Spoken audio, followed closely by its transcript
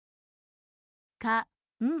か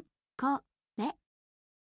んこれ。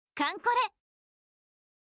かんこれ。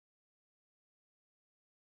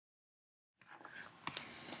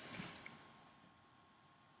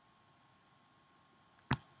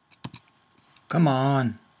Come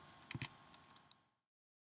on.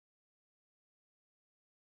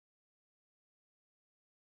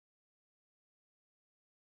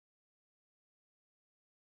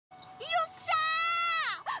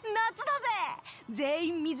 夏だぜ。全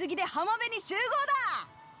員水着で浜辺に集合だ。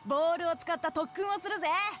ボールを使った特訓をするぜ。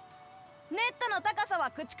ネットの高さは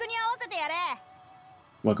駆逐に合わせてやれ。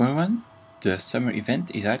 Welcome everyone. The summer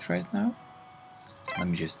event is out right now. Let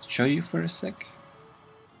me just show you for a sec.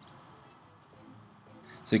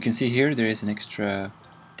 So you can see here there is an extra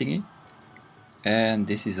thingy. And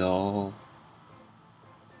this is all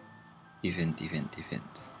event.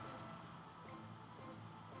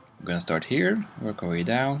 We're gonna start here, work our way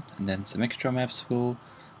down, and then some extra maps will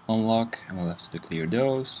unlock and we'll have to clear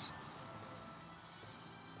those.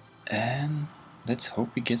 And let's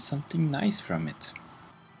hope we get something nice from it.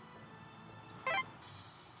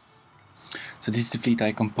 So this is the fleet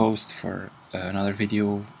I composed for another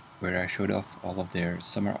video where I showed off all of their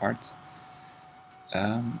summer art.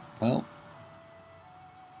 Well,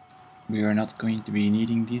 we are not going to be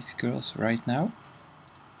needing these girls right now.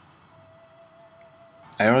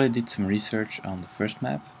 I already did some research on the first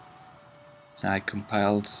map and I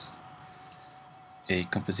compiled a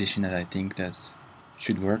composition that I think that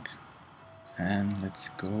should work, and let's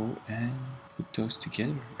go and put those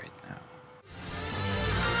together right now.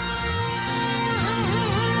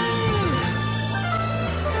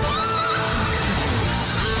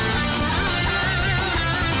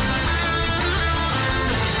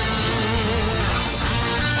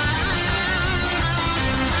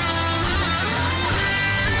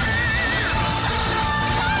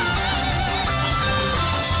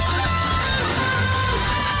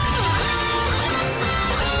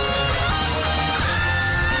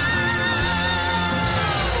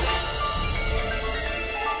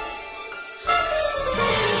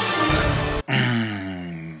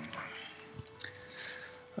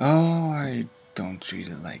 Oh, I don't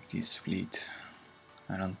really like this fleet.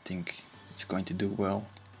 I don't think it's going to do well.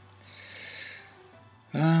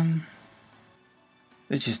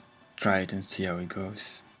 Let's just try it and see how it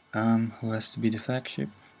goes. Who has to be the flagship?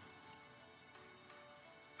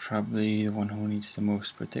 Probably the one who needs the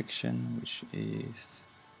most protection, which is...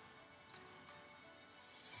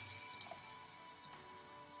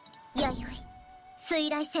 Yayoi, 水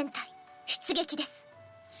雷戦隊出撃です。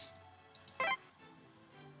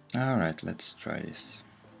 Alright, let's try this.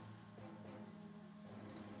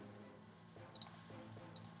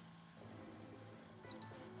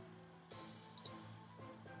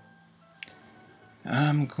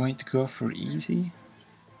 I'm going to go for easy.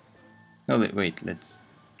 No, wait, let's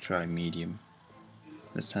try medium.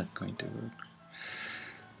 That's not going to work.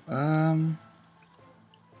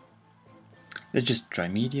 Let's just try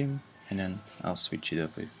medium and then I'll switch it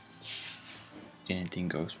up if anything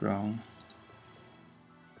goes wrong.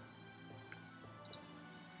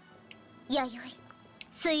 Yayoi,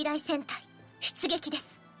 水雷戦隊出撃で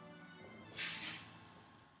す。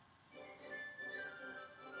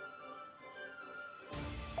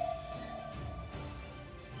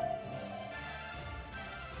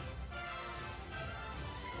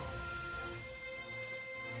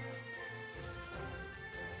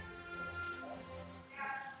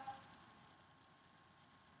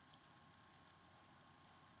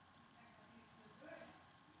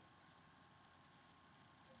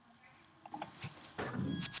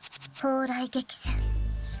 蓬莱激戦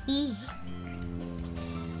いい？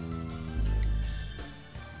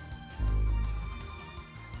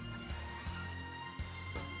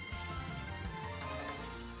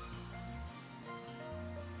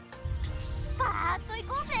 パーッと行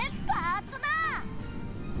こうぜ、パーッとな。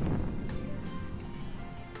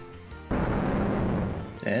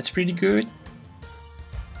 That's pretty good.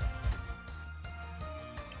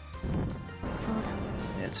 そうだ。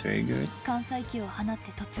 That's very good. 関西機を放って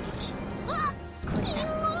突撃。うわっ、これ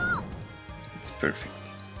だ。 It's perfect.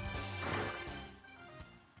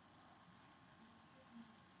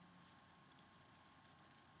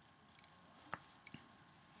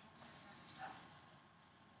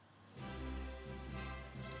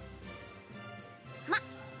 ま、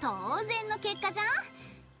当然の結果じゃん。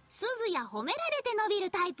鈴や褒められて伸びる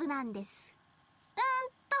タイプなんです。褒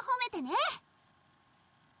めてね。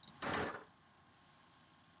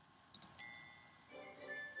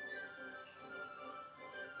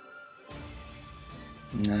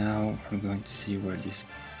 Now we're going to see where these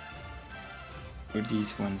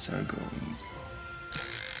ones are going.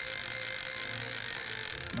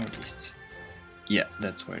 fists. Yeah,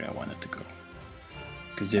 that's where I wanted to go.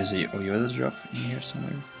 Because there's a Oyoda drop in here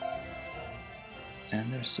somewhere.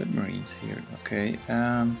 And there's submarines here. Okay,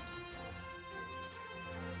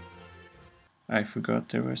 I forgot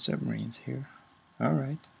there were submarines here.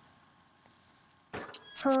 Alright.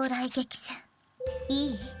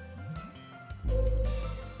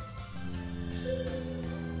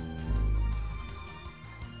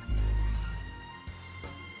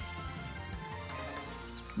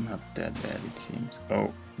 Not that bad, it seems.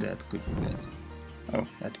 Oh, that could be bad. Oh,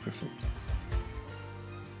 that's perfect.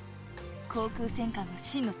 航空戦艦の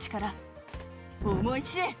真の力、思い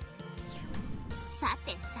知れ。さ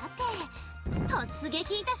てさて、突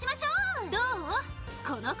撃いたしましょう。どう？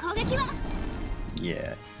この攻撃は？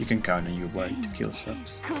 Yeah, you can count on Yuubari to kill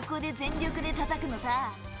subs. ここで全力で叩くの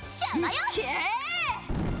さ。邪魔よ。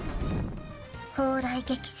蓬莱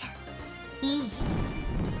激戦いい？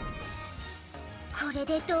これ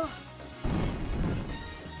でどう？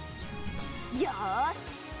よーし、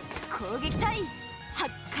攻撃隊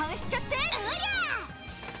発艦しちゃって。うりゃ。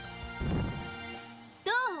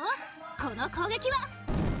どう？この攻撃は？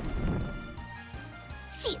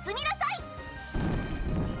沈みなさい。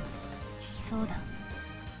そうだ、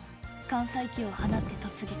関西機を放って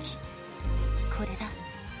突撃。これだ。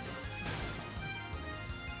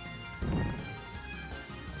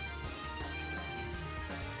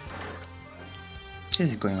This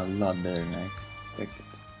is going a lot better than I expected.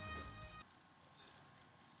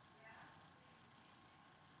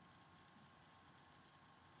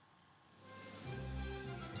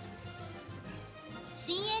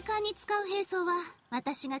 親衛艦に使う兵装は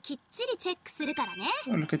私がきっちりチェックするからね。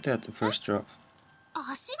Oh, look at that, the first drop.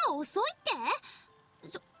 足が遅いって？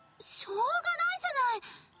しょうがないじゃない。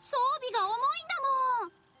装備が重いんだ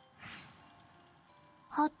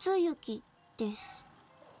もん。初雪です。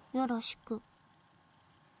よろしく。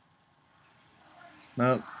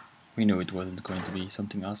Well, we knew it wasn't going to be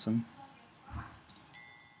something awesome.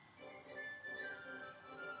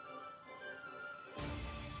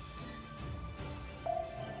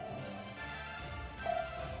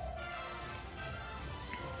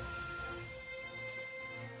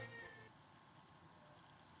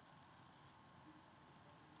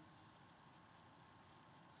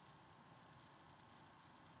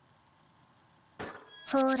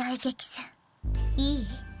蓬莱激戦いい？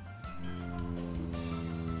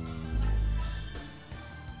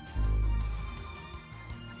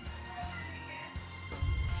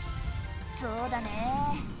そうだ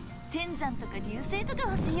ね。天山とか流星とか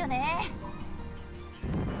欲しいよね。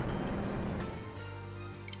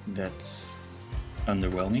That's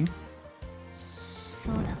underwhelming.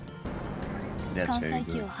 そうだ。 That's 関 very 西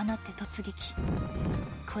機 good. を放って突撃。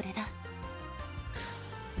これだ。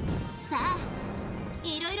さあ、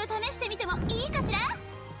いろいろ試してみてもいいかしら？う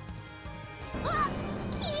わっ、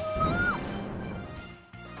キ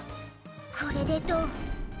モ！これでどう？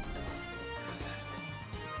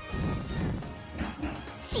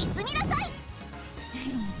沈みなさい。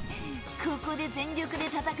ここで全力で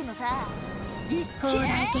叩くのさ。蓬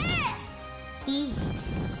莱激戦いい？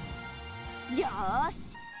よーし、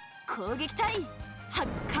攻撃隊発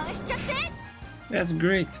艦しちゃって。 That's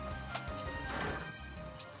great.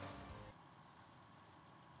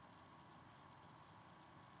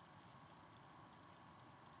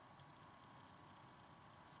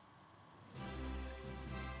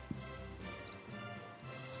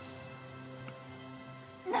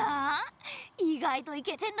 なあ、意外とい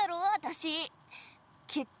けてんだろ私。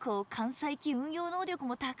結構関西機運用能力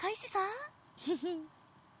も高いしさ。ひひ。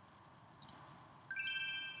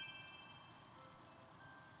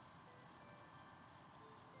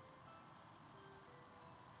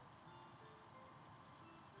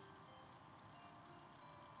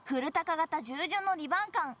古高型従順の2番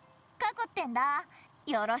艦かくってんだ。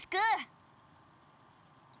よろしく。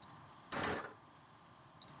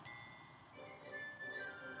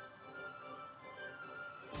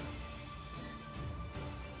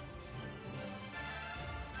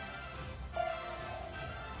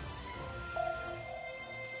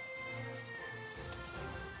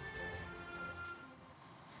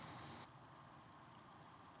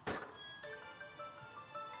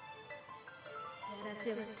やら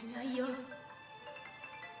せはしないよ。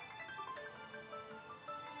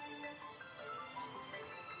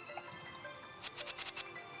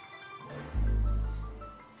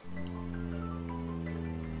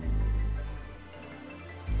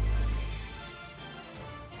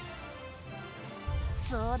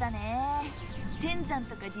そうだね。天山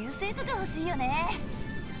とか流星とか欲しいよね。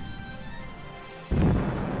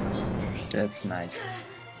That's nice.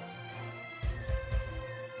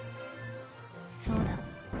 そうだ。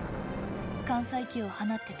砕機を放っ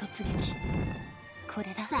て突撃。こ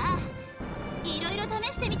れだ。さあいろいろ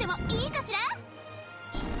試してみてもいいかしら。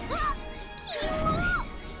うわっキモ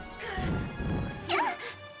じゃ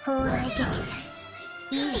蓬莱撃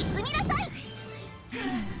戦沈みなさい。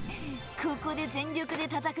ここで全力で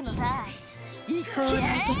叩くのさ。いっけー。蓬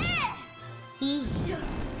莱撃戦いい。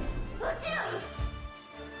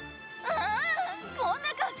こんな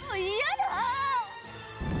格好嫌だ。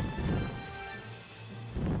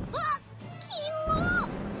うわっキモ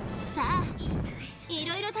さあい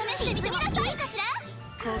ろいろ試してみてもいいかしら。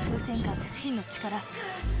航空戦艦の真の力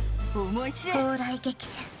思い知れ。蓬莱撃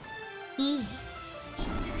戦いい。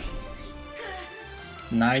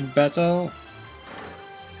 Night battle.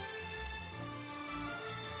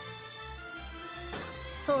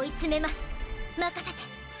 追い詰めます。任せて。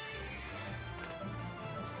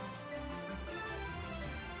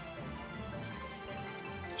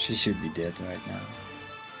 She should be dead right now.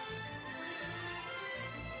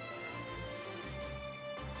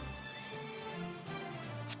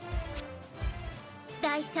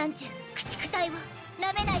 第30駆逐隊を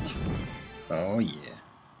なめないで。 Oh yeah.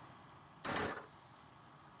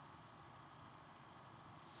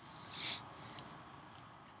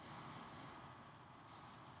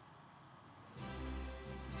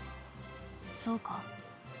 そうか。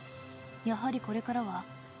やはりこれからは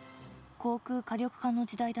航空火力艦の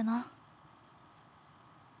時代だな。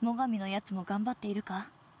最上のやつも頑張っているか。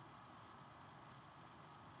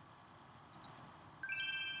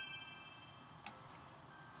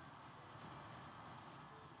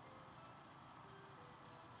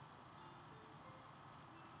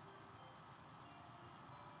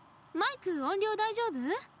マイク音量大丈夫？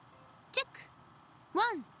チェック。ワ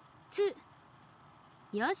ン、ツ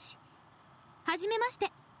ー。よし。はじめまし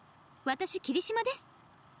て。私霧島です。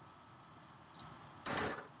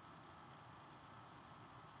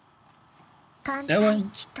艦隊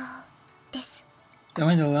祈祷です。 That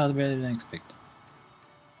went a lot better than expected.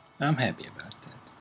 I'm happy about that.